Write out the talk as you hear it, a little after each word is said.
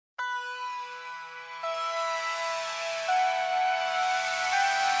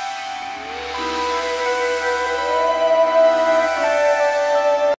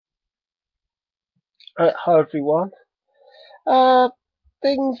Hi everyone. Uh,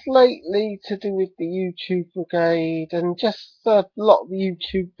 Things lately to do with the YouTube brigade and just a lot of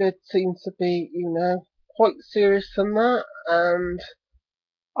YouTube vids seem to be, quite serious on that. And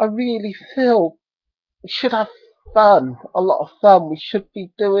I really feel we should have fun, a lot of fun. We should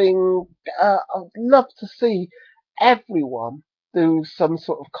be doing. I'd love to see everyone do some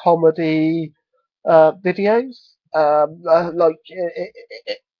sort of comedy videos, like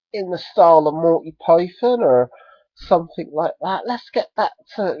in the style of Monty Python or something like that. Let's get back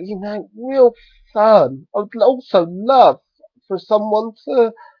to, real fun. I would also love for someone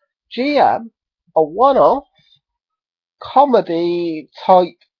to GM a one-off comedy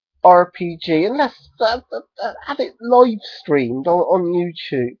type RPG, and let's have it live streamed on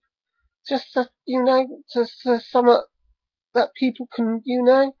YouTube. Just to, just something that people can,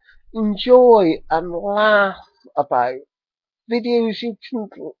 enjoy and laugh about. Videos you can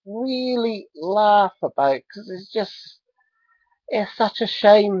really laugh about because it's such a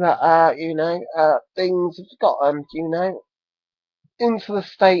shame that things have gotten into the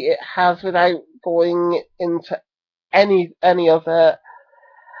state it has without going into any of it.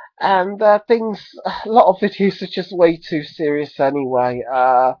 And a lot of videos are just way too serious anyway.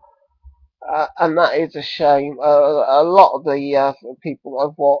 And that is a shame. A lot of the people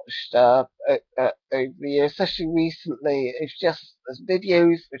I've watched over the years, especially recently, it's just as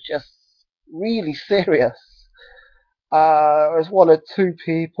videos are just really serious. There's one or two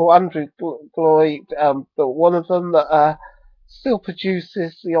people, Andrew Lloyd, but one of them that still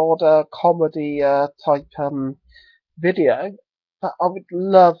produces the odd comedy type video. But I would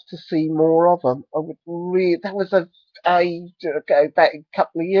love to see more of them. I would really. That was about a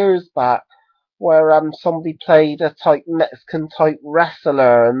couple of years back where somebody played a type Mexican type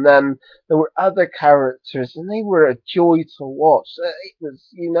wrestler, and then there were other characters, and they were a joy to watch. It was,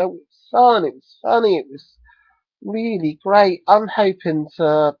 it was fun. It was funny. It was really great. I'm hoping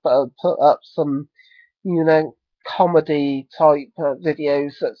to put up some, comedy type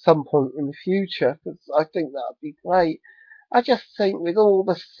videos at some point in the future because I think that would be great. I just think with all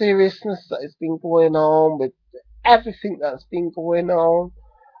the seriousness that has been going on, with everything that's been going on,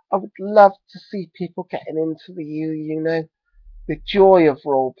 I would love to see people getting into the joy of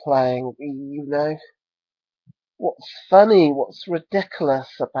role playing, what's funny, what's ridiculous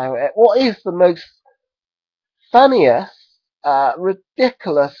about it. What is the most funniest,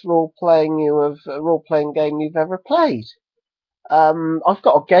 ridiculous role playing game you've ever played? I've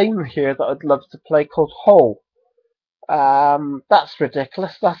got a game here that I'd love to play called Hole. That's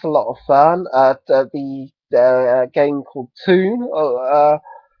ridiculous. That's a lot of fun. The game called Toon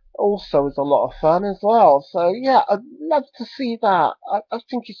also is a lot of fun as well. So yeah, I'd love to see that. I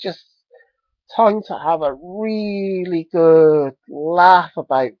think it's just time to have a really good laugh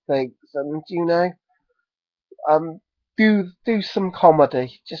about things, and um, do some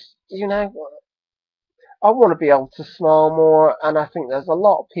comedy. Just I want to be able to smile more, and I think there's a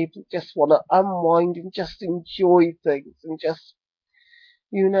lot of people just want to unwind and just enjoy things and just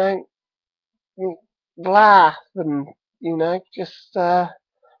you know laugh and just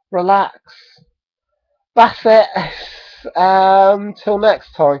relax. That's it. Till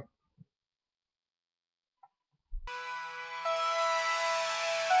next time.